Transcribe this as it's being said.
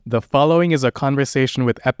The following is a conversation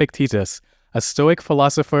with Epictetus, a Stoic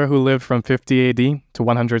philosopher who lived from 50 AD to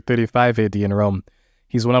 135 AD in Rome.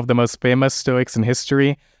 He's one of the most famous Stoics in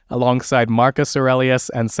history, alongside Marcus Aurelius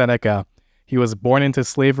and Seneca. He was born into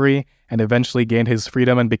slavery and eventually gained his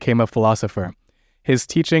freedom and became a philosopher. His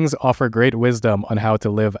teachings offer great wisdom on how to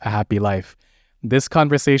live a happy life. This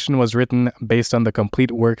conversation was written based on the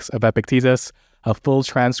complete works of Epictetus. A full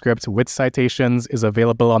transcript with citations is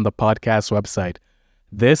available on the podcast website.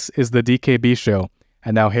 This is the DKB Show,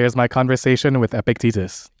 and now here's my conversation with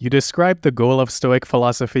Epictetus. You describe the goal of Stoic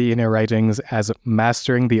philosophy in your writings as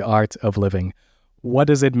mastering the art of living. What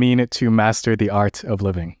does it mean to master the art of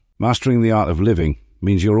living? Mastering the art of living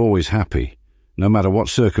means you're always happy. No matter what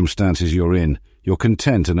circumstances you're in, you're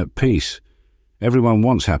content and at peace. Everyone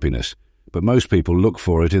wants happiness, but most people look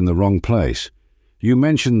for it in the wrong place. You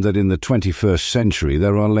mentioned that in the 21st century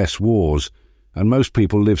there are less wars, and most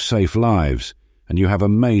people live safe lives, and you have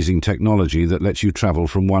amazing technology that lets you travel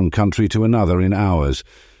from one country to another in hours,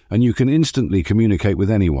 and you can instantly communicate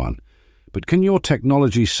with anyone. But can your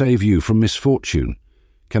technology save you from misfortune?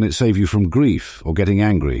 Can it save you from grief, or getting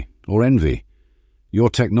angry, or envy? Your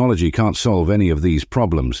technology can't solve any of these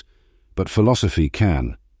problems, but philosophy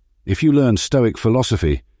can. If you learn Stoic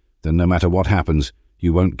philosophy, then no matter what happens,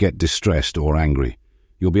 you won't get distressed or angry.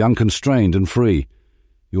 You'll be unconstrained and free.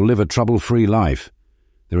 You'll live a trouble-free life.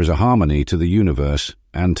 There is a harmony to the universe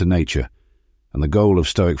and to nature, and the goal of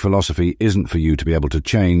Stoic philosophy isn't for you to be able to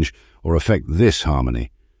change or affect this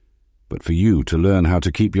harmony, but for you to learn how to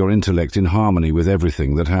keep your intellect in harmony with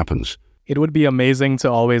everything that happens. It would be amazing to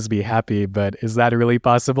always be happy, but is that really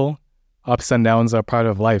possible? Ups and downs are part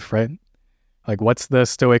of life, right? Like, what's the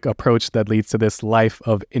Stoic approach that leads to this life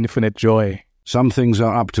of infinite joy? Some things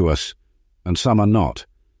are up to us, and some are not.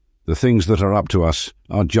 The things that are up to us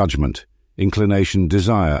are judgment, inclination,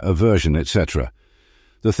 desire, aversion, etc.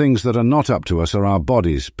 The things that are not up to us are our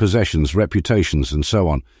bodies, possessions, reputations, and so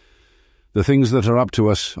on. The things that are up to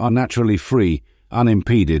us are naturally free,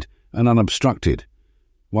 unimpeded, and unobstructed,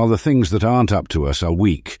 while the things that aren't up to us are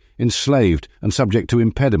weak, enslaved, and subject to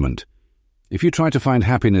impediment. If you try to find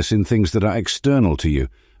happiness in things that are external to you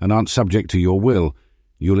and aren't subject to your will,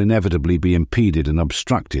 you'll inevitably be impeded and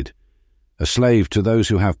obstructed, a slave to those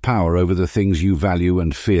who have power over the things you value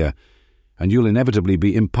and fear, and you'll inevitably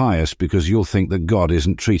be impious because you'll think that God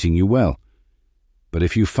isn't treating you well. But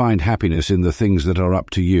if you find happiness in the things that are up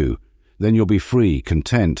to you, then you'll be free,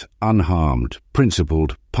 content, unharmed,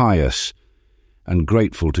 principled, pious, and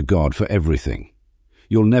grateful to God for everything.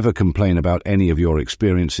 You'll never complain about any of your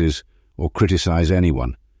experiences or criticize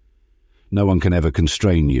anyone. No one can ever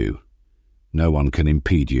constrain you. No one can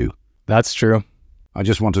impede you. That's true. I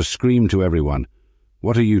just want to scream to everyone,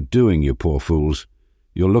 what are you doing, you poor fools?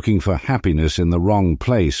 You're looking for happiness in the wrong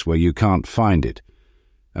place where you can't find it.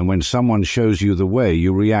 And when someone shows you the way,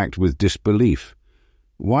 you react with disbelief.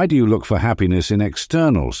 Why do you look for happiness in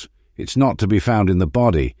externals? It's not to be found in the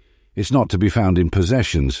body. It's not to be found in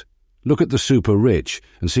possessions. Look at the super rich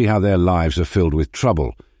and see how their lives are filled with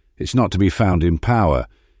trouble. It's not to be found in power.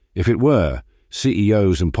 If it were,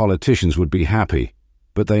 CEOs and politicians would be happy.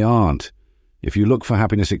 But they aren't. If you look for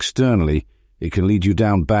happiness externally, it can lead you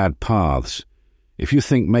down bad paths. If you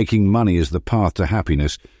think making money is the path to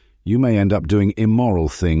happiness, you may end up doing immoral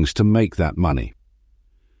things to make that money.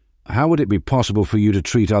 How would it be possible for you to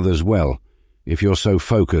treat others well if you're so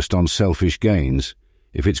focused on selfish gains?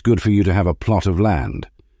 If it's good for you to have a plot of land,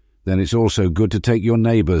 then it's also good to take your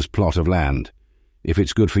neighbour's plot of land. If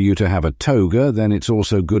it's good for you to have a toga, then it's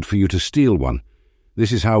also good for you to steal one.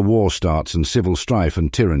 This is how war starts and civil strife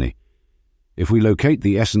and tyranny. If we locate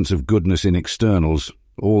the essence of goodness in externals,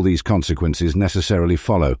 all these consequences necessarily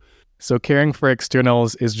follow. So caring for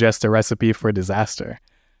externals is just a recipe for disaster.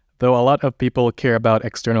 Though a lot of people care about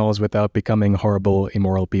externals without becoming horrible,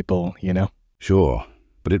 immoral people, you know? Sure,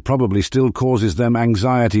 but it probably still causes them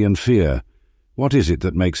anxiety and fear. What is it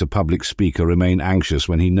that makes a public speaker remain anxious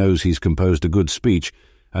when he knows he's composed a good speech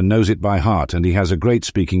and knows it by heart and he has a great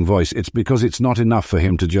speaking voice? It's because it's not enough for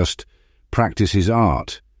him to just practice his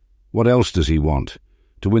art. What else does he want?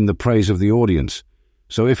 To win the praise of the audience.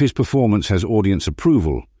 So if his performance has audience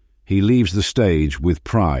approval, he leaves the stage with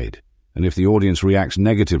pride. And if the audience reacts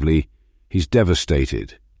negatively, he's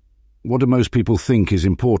devastated. What do most people think is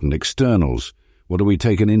important? Externals. What do we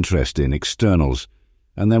take an interest in? Externals.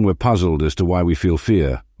 And then we're puzzled as to why we feel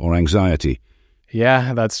fear or anxiety.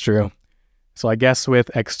 Yeah, that's true. So I guess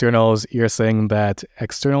with externals, you're saying that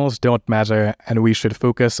externals don't matter and we should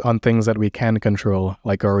focus on things that we can control,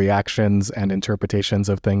 like our reactions and interpretations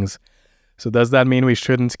of things. So does that mean we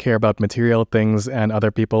shouldn't care about material things and other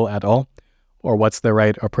people at all? Or what's the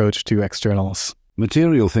right approach to externals?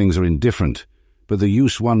 Material things are indifferent, but the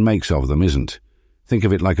use one makes of them isn't. Think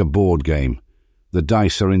of it like a board game. The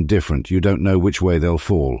dice are indifferent, you don't know which way they'll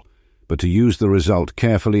fall, but to use the result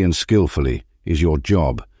carefully and skillfully is your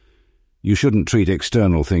job. You shouldn't treat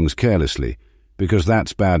external things carelessly, because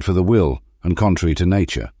that's bad for the will and contrary to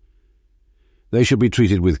nature. They should be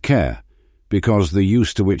treated with care, because the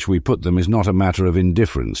use to which we put them is not a matter of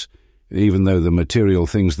indifference, even though the material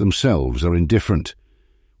things themselves are indifferent.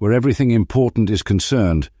 Where everything important is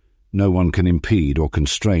concerned, no one can impede or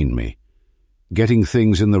constrain me. Getting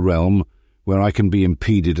things in the realm where I can be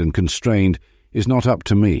impeded and constrained is not up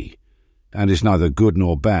to me, and is neither good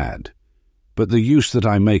nor bad. But the use that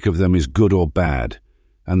I make of them is good or bad,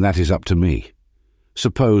 and that is up to me.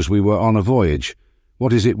 Suppose we were on a voyage.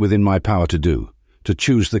 What is it within my power to do? To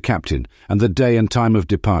choose the captain, and the day and time of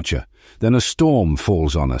departure. Then a storm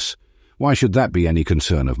falls on us. Why should that be any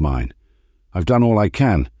concern of mine? I've done all I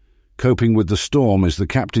can. Coping with the storm is the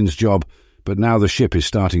captain's job, but now the ship is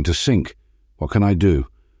starting to sink. What can I do?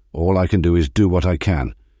 All I can do is do what I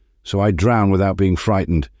can. So I drown without being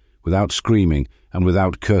frightened, without screaming, and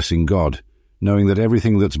without cursing God, knowing that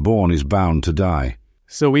everything that's born is bound to die.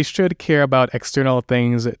 So we should care about external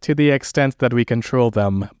things to the extent that we control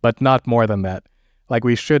them, but not more than that. Like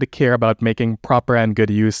we should care about making proper and good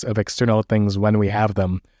use of external things when we have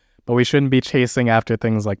them, but we shouldn't be chasing after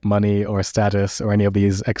things like money or status or any of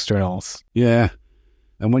these externals. Yeah,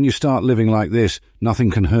 and when you start living like this,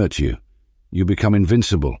 nothing can hurt you. You become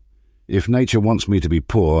invincible. If nature wants me to be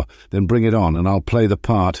poor, then bring it on, and I'll play the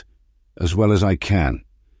part as well as I can.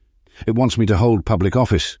 It wants me to hold public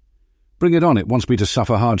office. Bring it on. It wants me to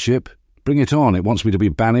suffer hardship. Bring it on. It wants me to be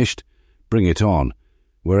banished. Bring it on.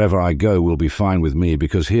 Wherever I go will be fine with me,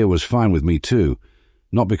 because here was fine with me too,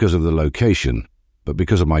 not because of the location, but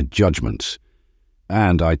because of my judgments.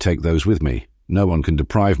 And I take those with me. No one can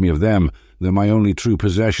deprive me of them. They're my only true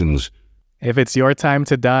possessions. If it's your time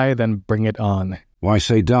to die, then bring it on. Why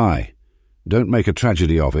say die? Don't make a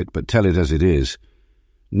tragedy of it, but tell it as it is.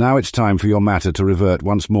 Now it's time for your matter to revert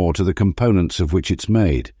once more to the components of which it's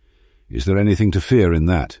made. Is there anything to fear in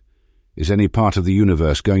that? Is any part of the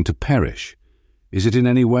universe going to perish? Is it in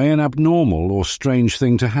any way an abnormal or strange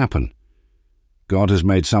thing to happen? God has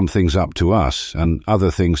made some things up to us, and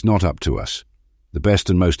other things not up to us. The best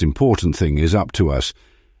and most important thing is up to us,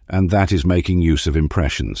 and that is making use of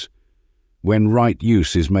impressions. When right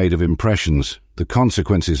use is made of impressions, the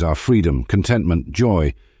consequences are freedom, contentment,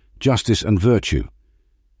 joy, justice and virtue.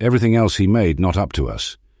 Everything else he made not up to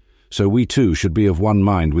us. So we too should be of one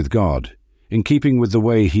mind with God. In keeping with the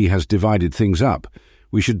way he has divided things up,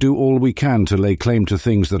 we should do all we can to lay claim to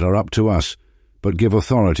things that are up to us, but give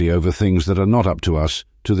authority over things that are not up to us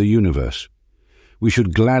to the universe. We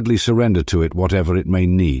should gladly surrender to it whatever it may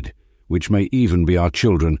need, which may even be our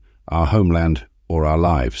children, our homeland, or our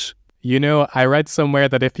lives. You know, I read somewhere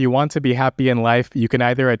that if you want to be happy in life, you can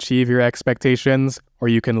either achieve your expectations or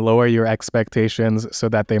you can lower your expectations so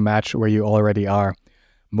that they match where you already are.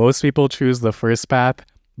 Most people choose the first path,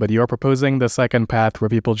 but you're proposing the second path where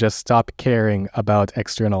people just stop caring about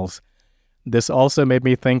externals. This also made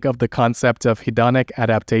me think of the concept of hedonic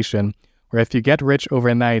adaptation, where if you get rich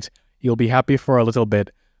overnight, you'll be happy for a little bit,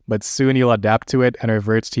 but soon you'll adapt to it and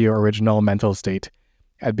revert to your original mental state.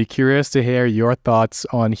 I'd be curious to hear your thoughts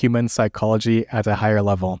on human psychology at a higher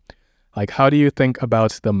level. Like, how do you think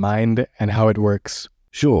about the mind and how it works?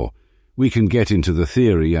 Sure, we can get into the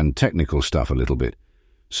theory and technical stuff a little bit.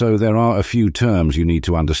 So there are a few terms you need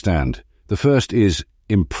to understand. The first is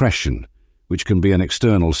impression, which can be an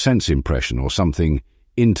external sense impression or something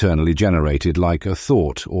internally generated like a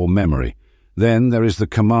thought or memory. Then there is the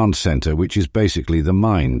command center, which is basically the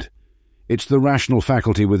mind. It's the rational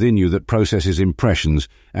faculty within you that processes impressions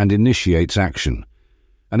and initiates action.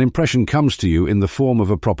 An impression comes to you in the form of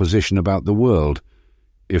a proposition about the world.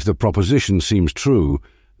 If the proposition seems true,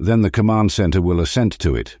 then the command center will assent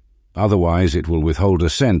to it. Otherwise, it will withhold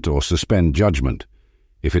assent or suspend judgment.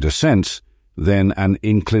 If it assents, then an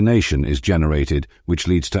inclination is generated, which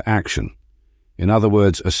leads to action. In other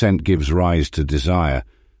words, assent gives rise to desire,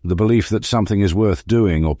 the belief that something is worth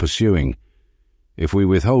doing or pursuing. If we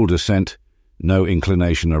withhold assent, no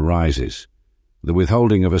inclination arises. The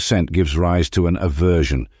withholding of assent gives rise to an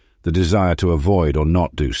aversion, the desire to avoid or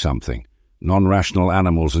not do something. Non-rational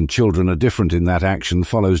animals and children are different in that action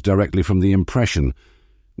follows directly from the impression,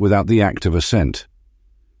 without the act of assent.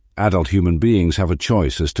 Adult human beings have a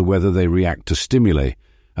choice as to whether they react to stimuli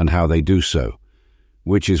and how they do so,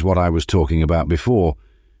 which is what I was talking about before,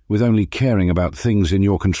 with only caring about things in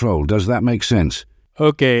your control. Does that make sense?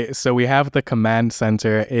 Okay, so we have the command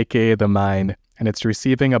center, aka the mind, and it's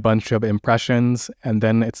receiving a bunch of impressions, and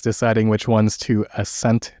then it's deciding which ones to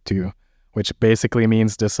assent to, which basically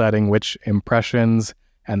means deciding which impressions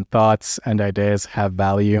and thoughts and ideas have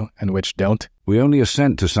value and which don't. We only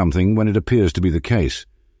assent to something when it appears to be the case.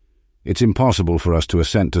 It's impossible for us to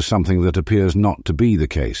assent to something that appears not to be the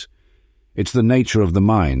case. It's the nature of the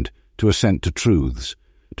mind to assent to truths,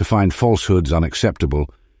 to find falsehoods unacceptable,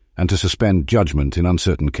 and to suspend judgment in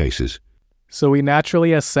uncertain cases. So we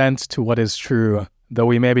naturally assent to what is true, though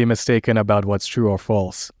we may be mistaken about what's true or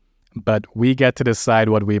false. But we get to decide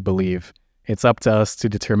what we believe. It's up to us to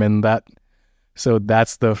determine that. So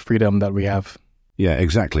that's the freedom that we have. Yeah,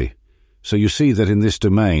 exactly. So you see that in this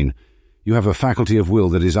domain, you have a faculty of will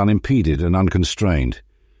that is unimpeded and unconstrained.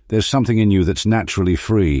 There's something in you that's naturally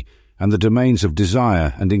free, and the domains of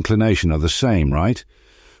desire and inclination are the same, right?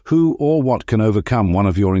 Who or what can overcome one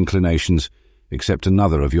of your inclinations except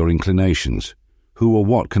another of your inclinations? Who or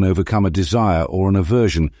what can overcome a desire or an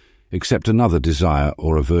aversion except another desire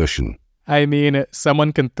or aversion? I mean,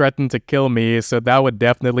 someone can threaten to kill me, so that would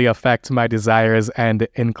definitely affect my desires and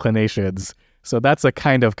inclinations. So that's a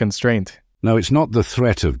kind of constraint. No, it's not the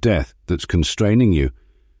threat of death that's constraining you,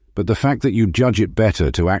 but the fact that you judge it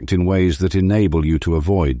better to act in ways that enable you to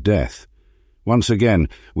avoid death. Once again,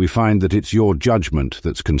 we find that it's your judgment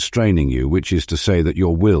that's constraining you, which is to say that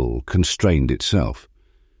your will constrained itself.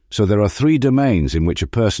 So there are 3 domains in which a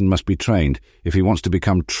person must be trained if he wants to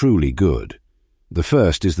become truly good. The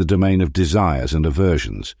first is the domain of desires and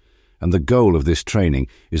aversions, and the goal of this training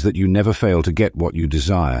is that you never fail to get what you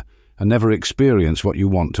desire and never experience what you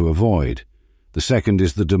want to avoid. The second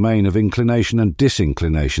is the domain of inclination and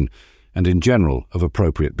disinclination, and in general of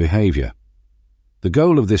appropriate behavior. The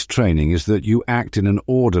goal of this training is that you act in an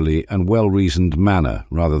orderly and well-reasoned manner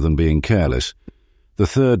rather than being careless. The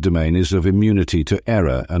third domain is of immunity to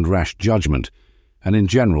error and rash judgment, and in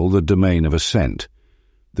general the domain of assent.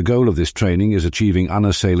 The goal of this training is achieving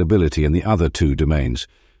unassailability in the other 2 domains,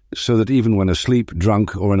 so that even when asleep,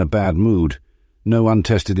 drunk, or in a bad mood, no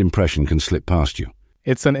untested impression can slip past you.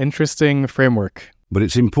 It's an interesting framework. But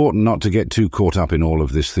it's important not to get too caught up in all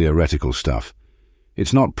of this theoretical stuff.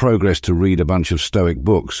 It's not progress to read a bunch of Stoic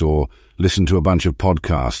books or listen to a bunch of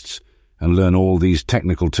podcasts and learn all these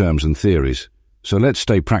technical terms and theories. So let's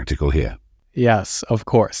stay practical here. Yes, of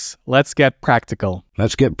course. Let's get practical.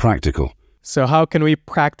 Let's get practical. So how can we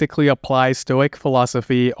practically apply Stoic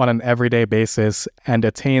philosophy on an everyday basis and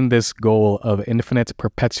attain this goal of infinite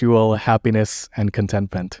perpetual happiness and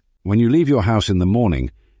contentment? When you leave your house in the morning,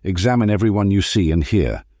 examine everyone you see and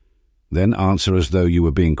hear. Then answer as though you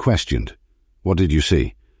were being questioned. What did you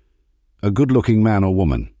see? A good-looking man or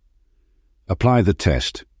woman. Apply the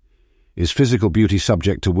test. Is physical beauty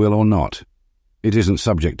subject to will or not? It isn't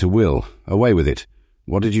subject to will. Away with it.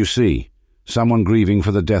 What did you see? Someone grieving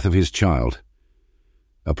for the death of his child.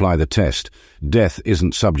 Apply the test. Death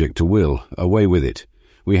isn't subject to will. Away with it.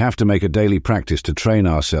 We have to make a daily practice to train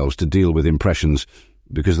ourselves to deal with impressions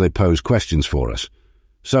because they pose questions for us.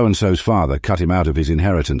 So-and-so's father cut him out of his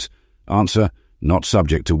inheritance. Answer, not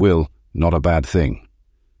subject to will, not a bad thing.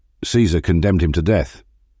 Caesar condemned him to death.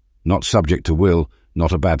 Not subject to will,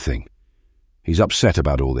 not a bad thing. He's upset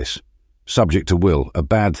about all this. Subject to will, a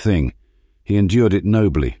bad thing. He endured it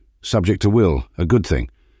nobly. Subject to will, a good thing.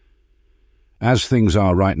 As things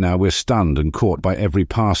are right now, we're stunned and caught by every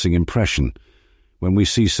passing impression. When we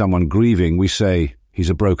see someone grieving, we say, he's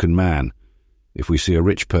a broken man. If we see a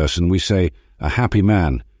rich person, we say, a happy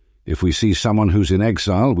man. If we see someone who's in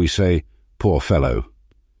exile, we say, poor fellow.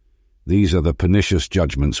 These are the pernicious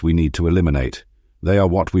judgments we need to eliminate. They are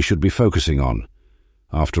what we should be focusing on.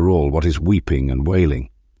 After all, what is weeping and wailing?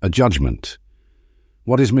 A judgment.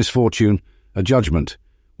 What is misfortune? A judgment.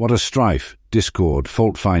 What are strife, discord,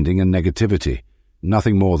 fault-finding and negativity?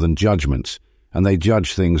 Nothing more than judgments, and they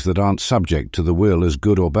judge things that aren't subject to the will as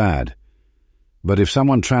good or bad. But if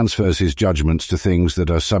someone transfers his judgments to things that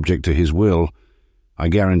are subject to his will, I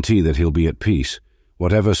guarantee that he'll be at peace,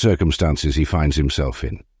 whatever circumstances he finds himself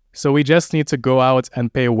in. So we just need to go out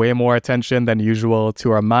and pay way more attention than usual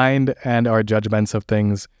to our mind and our judgments of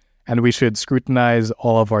things, and we should scrutinize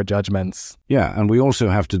all of our judgments. Yeah, and we also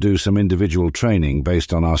have to do some individual training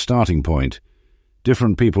based on our starting point.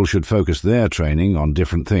 Different people should focus their training on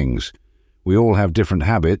different things. We all have different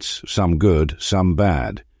habits, some good, some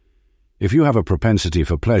bad. If you have a propensity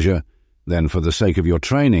for pleasure, then for the sake of your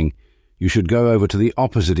training, you should go over to the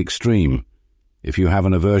opposite extreme. If you have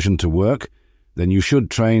an aversion to work, then you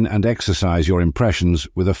should train and exercise your impressions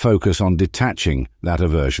with a focus on detaching that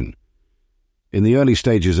aversion. In the early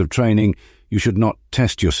stages of training, you should not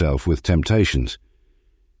test yourself with temptations.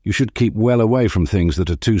 You should keep well away from things that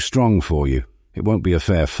are too strong for you. It won't be a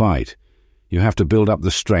fair fight. You have to build up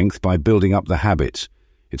the strength by building up the habits.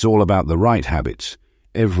 It's all about the right habits.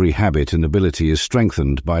 Every habit and ability is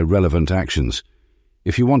strengthened by relevant actions.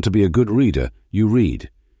 If you want to be a good reader, you read.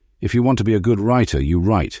 If you want to be a good writer, you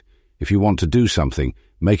write. If you want to do something,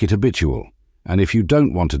 make it habitual. And if you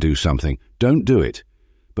don't want to do something, don't do it,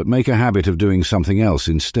 but make a habit of doing something else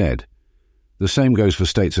instead. The same goes for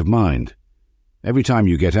states of mind. Every time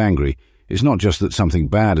you get angry, it's not just that something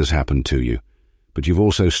bad has happened to you, but you've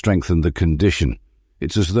also strengthened the condition.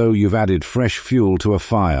 It's as though you've added fresh fuel to a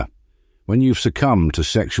fire. When you've succumbed to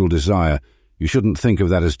sexual desire, you shouldn't think of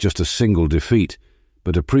that as just a single defeat,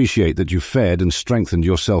 but appreciate that you've fed and strengthened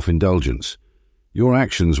your self-indulgence. Your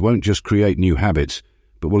actions won't just create new habits,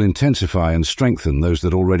 but will intensify and strengthen those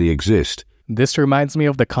that already exist. This reminds me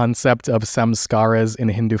of the concept of samskaras in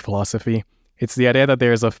Hindu philosophy. It's the idea that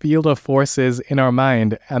there is a field of forces in our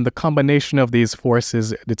mind, and the combination of these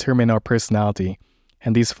forces determine our personality.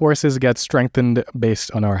 And these forces get strengthened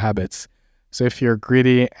based on our habits. So if you're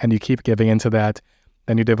greedy and you keep giving into that,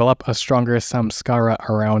 then you develop a stronger samskara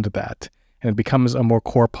around that, and it becomes a more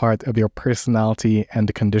core part of your personality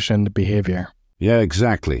and conditioned behavior. Yeah,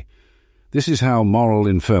 exactly. This is how moral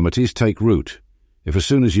infirmities take root. If as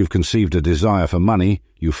soon as you've conceived a desire for money,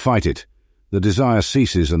 you fight it, the desire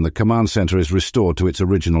ceases and the command center is restored to its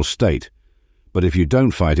original state. But if you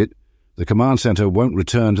don't fight it, the command center won't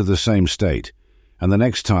return to the same state, and the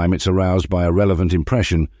next time it's aroused by a relevant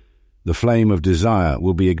impression, the flame of desire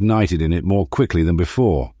will be ignited in it more quickly than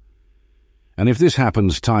before. And if this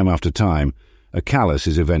happens time after time, a callus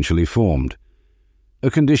is eventually formed,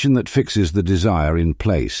 a condition that fixes the desire in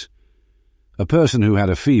place. A person who had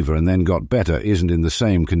a fever and then got better isn't in the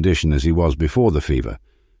same condition as he was before the fever,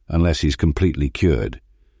 unless he's completely cured.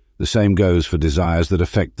 The same goes for desires that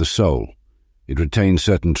affect the soul. It retains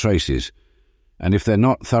certain traces, and if they're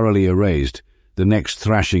not thoroughly erased, the next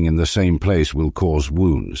thrashing in the same place will cause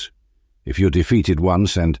wounds. If you're defeated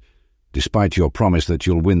once and, despite your promise that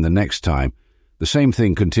you'll win the next time, the same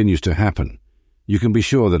thing continues to happen, you can be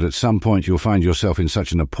sure that at some point you'll find yourself in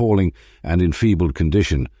such an appalling and enfeebled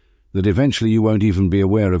condition that eventually you won't even be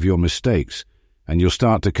aware of your mistakes, and you'll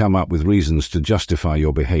start to come up with reasons to justify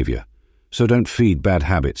your behavior. So don't feed bad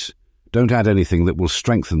habits. Don't add anything that will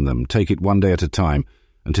strengthen them. Take it one day at a time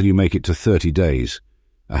until you make it to 30 days.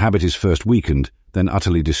 A habit is first weakened, then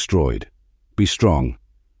utterly destroyed. Be strong.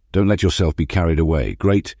 Don't let yourself be carried away.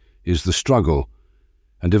 Great is the struggle,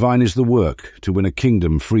 and divine is the work to win a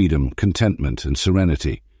kingdom, freedom, contentment, and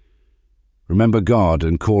serenity. Remember God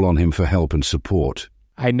and call on Him for help and support.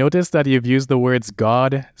 I noticed that you've used the words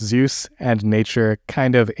God, Zeus, and nature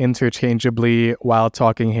kind of interchangeably while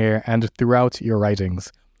talking here and throughout your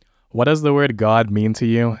writings. What does the word God mean to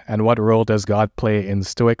you, and what role does God play in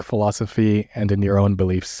Stoic philosophy and in your own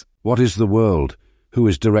beliefs? What is the world? Who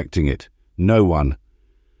is directing it? No one.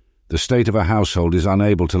 The state of a household is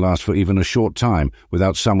unable to last for even a short time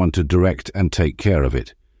without someone to direct and take care of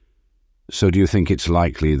it. So do you think it's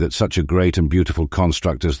likely that such a great and beautiful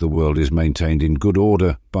construct as the world is maintained in good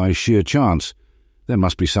order by sheer chance? There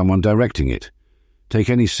must be someone directing it. Take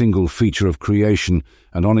any single feature of creation,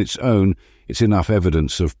 and on its own, it's enough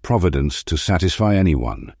evidence of providence to satisfy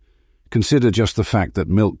anyone. Consider just the fact that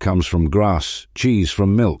milk comes from grass, cheese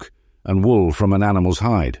from milk, and wool from an animal's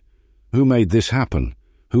hide. Who made this happen?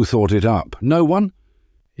 Who thought it up? No one?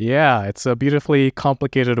 Yeah, it's a beautifully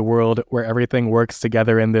complicated world where everything works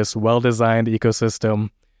together in this well-designed ecosystem.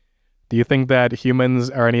 Do you think that humans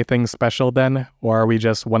are anything special then, or are we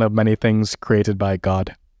just one of many things created by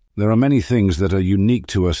God? There are many things that are unique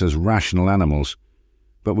to us as rational animals,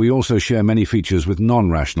 but we also share many features with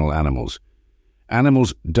non-rational animals.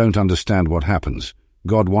 Animals don't understand what happens.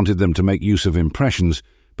 God wanted them to make use of impressions,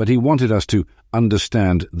 but He wanted us to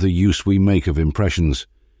understand the use we make of impressions.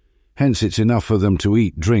 Hence it's enough for them to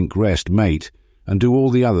eat, drink, rest, mate, and do all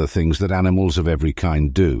the other things that animals of every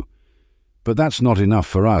kind do. But that's not enough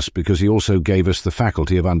for us because He also gave us the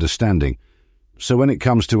faculty of understanding. So when it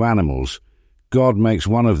comes to animals, God makes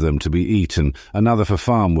one of them to be eaten, another for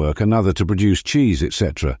farm work, another to produce cheese,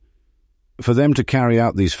 etc. For them to carry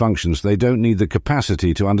out these functions, they don't need the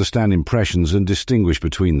capacity to understand impressions and distinguish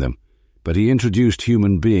between them. But He introduced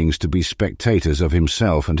human beings to be spectators of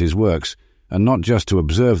Himself and His works, and not just to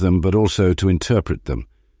observe them, but also to interpret them.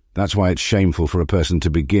 That's why it's shameful for a person to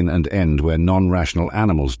begin and end where non-rational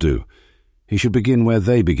animals do. He should begin where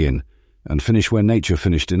they begin, and finish where nature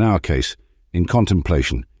finished in our case, in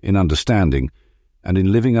contemplation, in understanding, and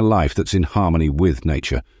in living a life that's in harmony with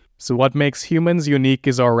nature. So what makes humans unique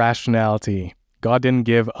is our rationality. God didn't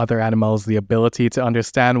give other animals the ability to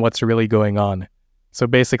understand what's really going on. So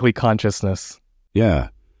basically consciousness. Yeah.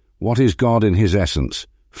 What is God in His essence?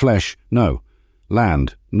 Flesh, no.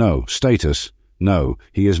 Land, no. Status, no.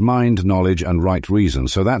 He is mind, knowledge, and right reason,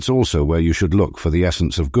 so that's also where you should look for the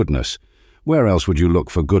essence of goodness. Where else would you look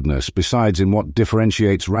for goodness besides in what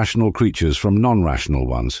differentiates rational creatures from non-rational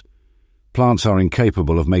ones? Plants are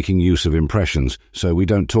incapable of making use of impressions, so we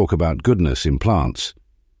don't talk about goodness in plants.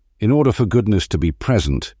 In order for goodness to be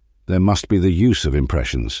present, there must be the use of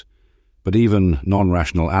impressions. But even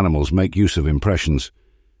non-rational animals make use of impressions,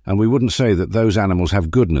 and we wouldn't say that those animals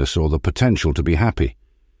have goodness or the potential to be happy.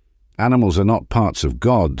 Animals are not parts of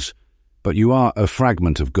gods, but you are a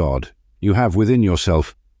fragment of God. You have within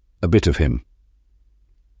yourself a bit of him.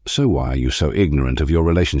 So why are you so ignorant of your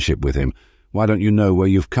relationship with him? Why don't you know where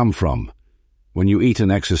you've come from? When you eat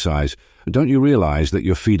and exercise, don't you realize that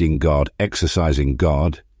you're feeding God, exercising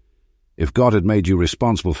God? If God had made you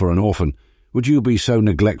responsible for an orphan, would you be so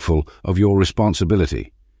neglectful of your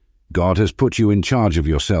responsibility? God has put you in charge of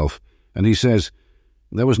yourself, and he says,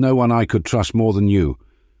 "There was no one I could trust more than you.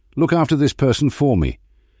 Look after this person for me.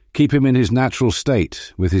 Keep him in his natural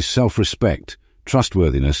state, with his self-respect,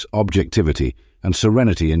 trustworthiness, objectivity, and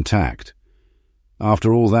serenity intact."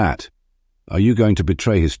 After all that, are you going to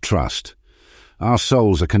betray his trust? Our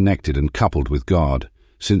souls are connected and coupled with God,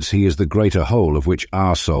 since he is the greater whole of which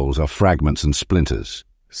our souls are fragments and splinters.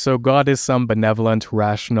 So God is some benevolent,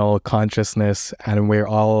 rational consciousness, and we're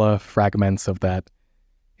all fragments of that.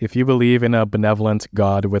 If you believe in a benevolent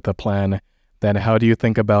God with a plan, then how do you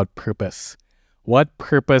think about purpose? What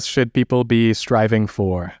purpose should people be striving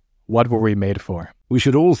for? What were we made for? We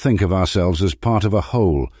should all think of ourselves as part of a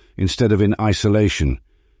whole, instead of in isolation.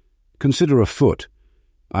 Consider a foot.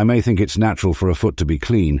 I may think it's natural for a foot to be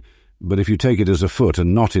clean, but if you take it as a foot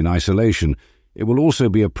and not in isolation, it will also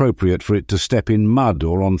be appropriate for it to step in mud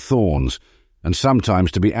or on thorns, and sometimes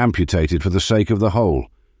to be amputated for the sake of the whole.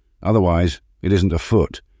 Otherwise, it isn't a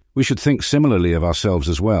foot. We should think similarly of ourselves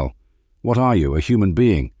as well. What are you, a human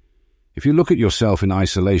being? If you look at yourself in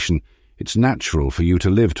isolation, it's natural for you to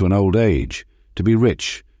live to an old age, to be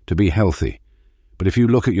rich, to be healthy. But if you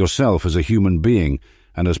look at yourself as a human being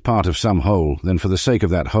and as part of some whole, then for the sake of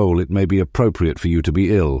that whole it may be appropriate for you to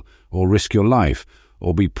be ill, or risk your life,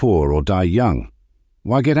 or be poor, or die young.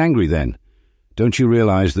 Why get angry then? Don't you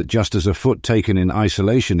realize that just as a foot taken in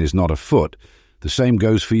isolation is not a foot, the same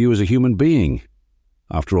goes for you as a human being?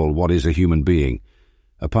 After all, what is a human being?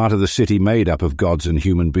 A part of the city made up of gods and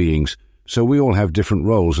human beings, so we all have different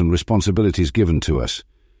roles and responsibilities given to us.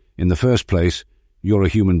 In the first place, you're a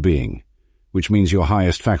human being, which means your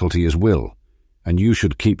highest faculty is will, and you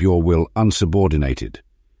should keep your will unsubordinated.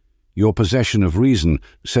 Your possession of reason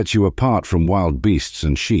sets you apart from wild beasts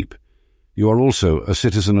and sheep. You are also a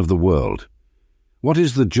citizen of the world. What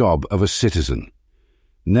is the job of a citizen?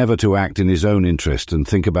 Never to act in his own interest and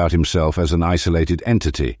think about himself as an isolated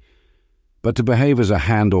entity, but to behave as a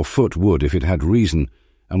hand or foot would if it had reason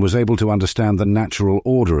and was able to understand the natural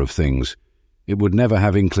order of things. It would never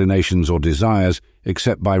have inclinations or desires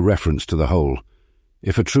except by reference to the whole.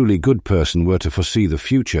 If a truly good person were to foresee the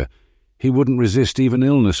future, he wouldn't resist even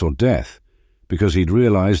illness or death, because he'd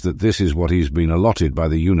realize that this is what he's been allotted by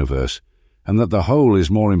the universe, and that the whole is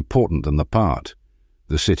more important than the part.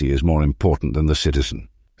 The city is more important than the citizen.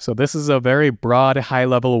 So this is a very broad,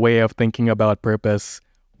 high-level way of thinking about purpose.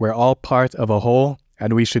 We're all part of a whole,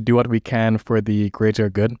 and we should do what we can for the greater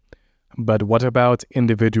good. But what about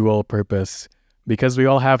individual purpose? Because we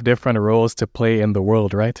all have different roles to play in the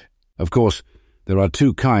world, right? Of course, there are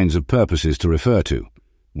two kinds of purposes to refer to.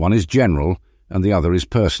 One is general, and the other is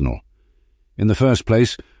personal. In the first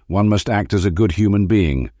place, one must act as a good human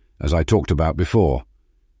being, as I talked about before.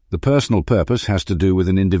 The personal purpose has to do with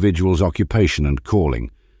an individual's occupation and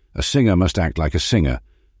calling. A singer must act like a singer,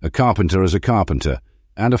 a carpenter as a carpenter,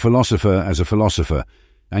 and a philosopher as a philosopher,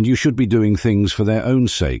 and you should be doing things for their own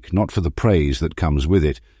sake, not for the praise that comes with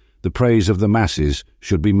it. The praise of the masses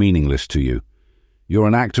should be meaningless to you. You're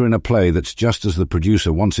an actor in a play that's just as the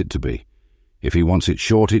producer wants it to be. If he wants it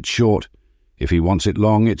short, it's short. If he wants it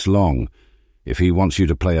long, it's long. If he wants you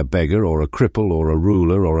to play a beggar or a cripple or a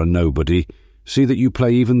ruler or a nobody, see that you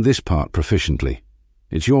play even this part proficiently.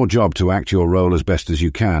 It's your job to act your role as best as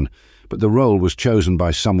you can, but the role was chosen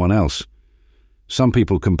by someone else. Some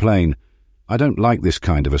people complain, "I don't like this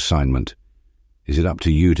kind of assignment." Is it up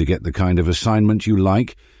to you to get the kind of assignment you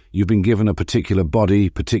like? You've been given a particular body,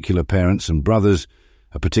 particular parents and brothers,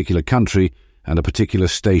 a particular country, and a particular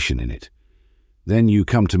station in it. Then you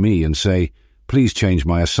come to me and say, "Please change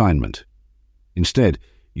my assignment." Instead,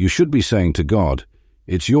 you should be saying to God,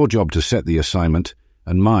 "It's your job to set the assignment,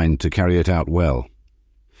 and mine to carry it out well."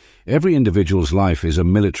 Every individual's life is a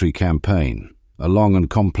military campaign, a long and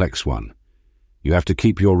complex one. You have to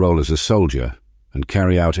keep your role as a soldier, and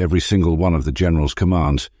carry out every single one of the general's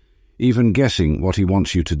commands, even guessing what he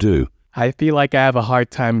wants you to do. I feel like I have a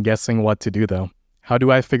hard time guessing what to do, though. How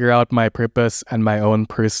do I figure out my purpose and my own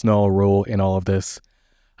personal role in all of this?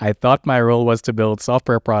 I thought my role was to build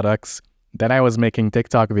software products, then I was making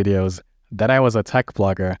TikTok videos, then I was a tech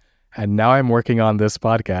blogger, and now I'm working on this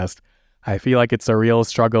podcast. I feel like it's a real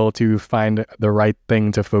struggle to find the right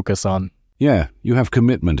thing to focus on. Yeah, you have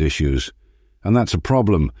commitment issues. And that's a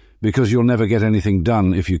problem, because you'll never get anything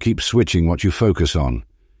done if you keep switching what you focus on.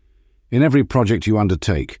 In every project you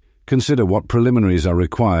undertake, consider what preliminaries are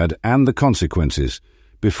required and the consequences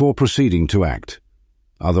before proceeding to act.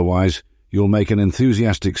 Otherwise, you'll make an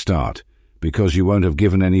enthusiastic start, because you won't have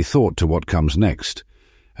given any thought to what comes next,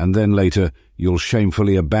 and then later you'll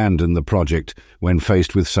shamefully abandon the project when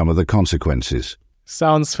faced with some of the consequences.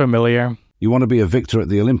 Sounds familiar. You want to be a victor at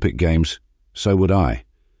the Olympic Games? So would I.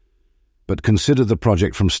 But consider the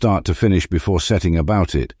project from start to finish before setting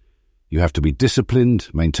about it. You have to be disciplined,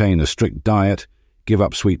 maintain a strict diet, give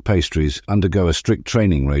up sweet pastries, undergo a strict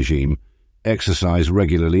training regime, exercise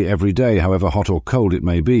regularly every day, however hot or cold it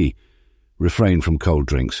may be, refrain from cold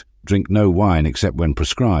drinks, drink no wine except when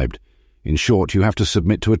prescribed. In short, you have to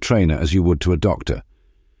submit to a trainer as you would to a doctor.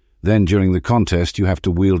 Then, during the contest, you have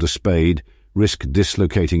to wield a spade, risk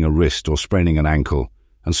dislocating a wrist or spraining an ankle,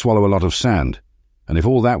 and swallow a lot of sand. And if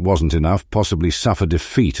all that wasn't enough, possibly suffer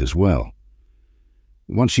defeat as well.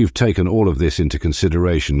 Once you've taken all of this into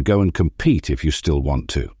consideration, go and compete if you still want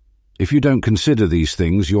to. If you don't consider these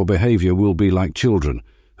things, your behavior will be like children,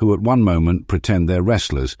 who at one moment pretend they're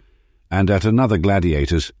wrestlers, and at another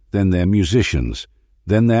gladiators, then they're musicians,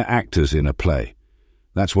 then they're actors in a play.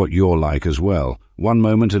 That's what you're like as well. One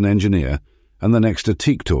moment an engineer, and the next a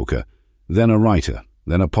TikToker, then a writer,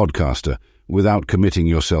 then a podcaster, without committing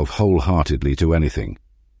yourself wholeheartedly to anything.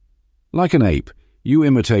 Like an ape, you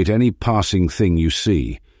imitate any passing thing you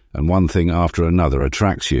see, and one thing after another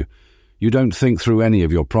attracts you. You don't think through any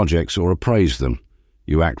of your projects or appraise them.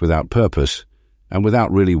 You act without purpose, and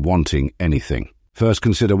without really wanting anything. First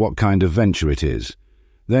consider what kind of venture it is.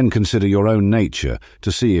 Then consider your own nature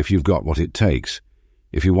to see if you've got what it takes.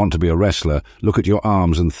 If you want to be a wrestler, look at your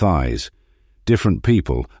arms and thighs. Different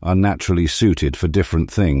people are naturally suited for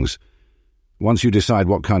different things. Once you decide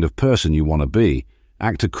what kind of person you want to be,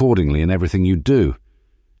 act accordingly in everything you do.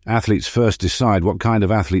 Athletes first decide what kind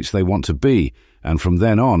of athletes they want to be, and from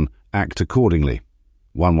then on, act accordingly.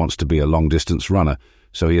 One wants to be a long-distance runner,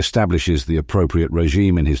 so he establishes the appropriate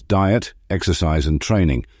regime in his diet, exercise and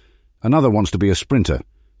training. Another wants to be a sprinter,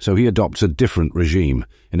 so he adopts a different regime.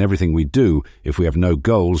 In everything we do, if we have no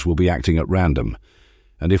goals, we'll be acting at random.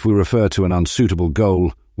 And if we refer to an unsuitable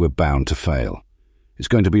goal, we're bound to fail. It's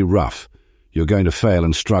going to be rough. You're going to fail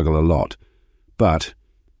and struggle a lot. But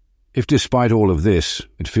if despite all of this,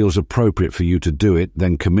 it feels appropriate for you to do it,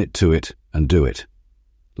 then commit to it and do it.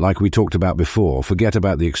 Like we talked about before, forget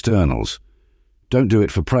about the externals. Don't do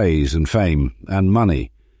it for praise and fame and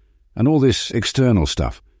money and all this external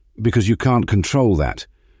stuff, because you can't control that.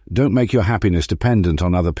 Don't make your happiness dependent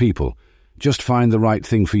on other people. Just find the right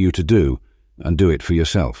thing for you to do and do it for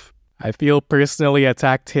yourself. I feel personally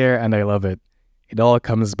attacked here, and I love it. It all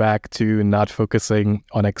comes back to not focusing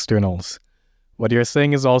on externals. What you're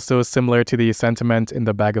saying is also similar to the sentiment in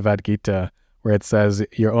the Bhagavad Gita, where it says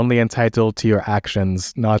you're only entitled to your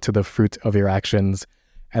actions, not to the fruit of your actions.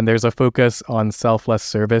 And there's a focus on selfless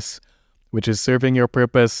service, which is serving your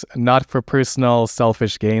purpose not for personal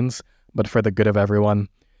selfish gains, but for the good of everyone.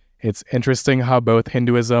 It's interesting how both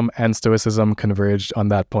Hinduism and Stoicism converged on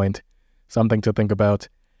that point. Something to think about.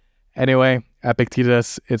 Anyway,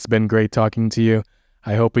 Epictetus, it's been great talking to you.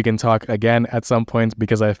 I hope we can talk again at some point,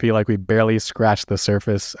 because I feel like we barely scratched the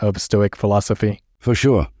surface of Stoic philosophy. For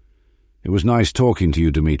sure. It was nice talking to you,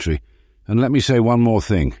 Dimitri. And let me say one more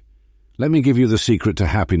thing. Let me give you the secret to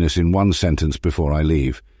happiness in one sentence before I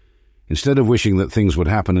leave. Instead of wishing that things would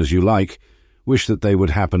happen as you like, wish that they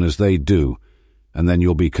would happen as they do, and then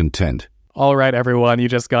you'll be content. All right, everyone, you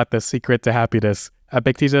just got the secret to happiness.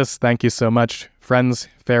 Epictetus, thank you so much. Friends,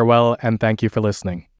 farewell, and thank you for listening.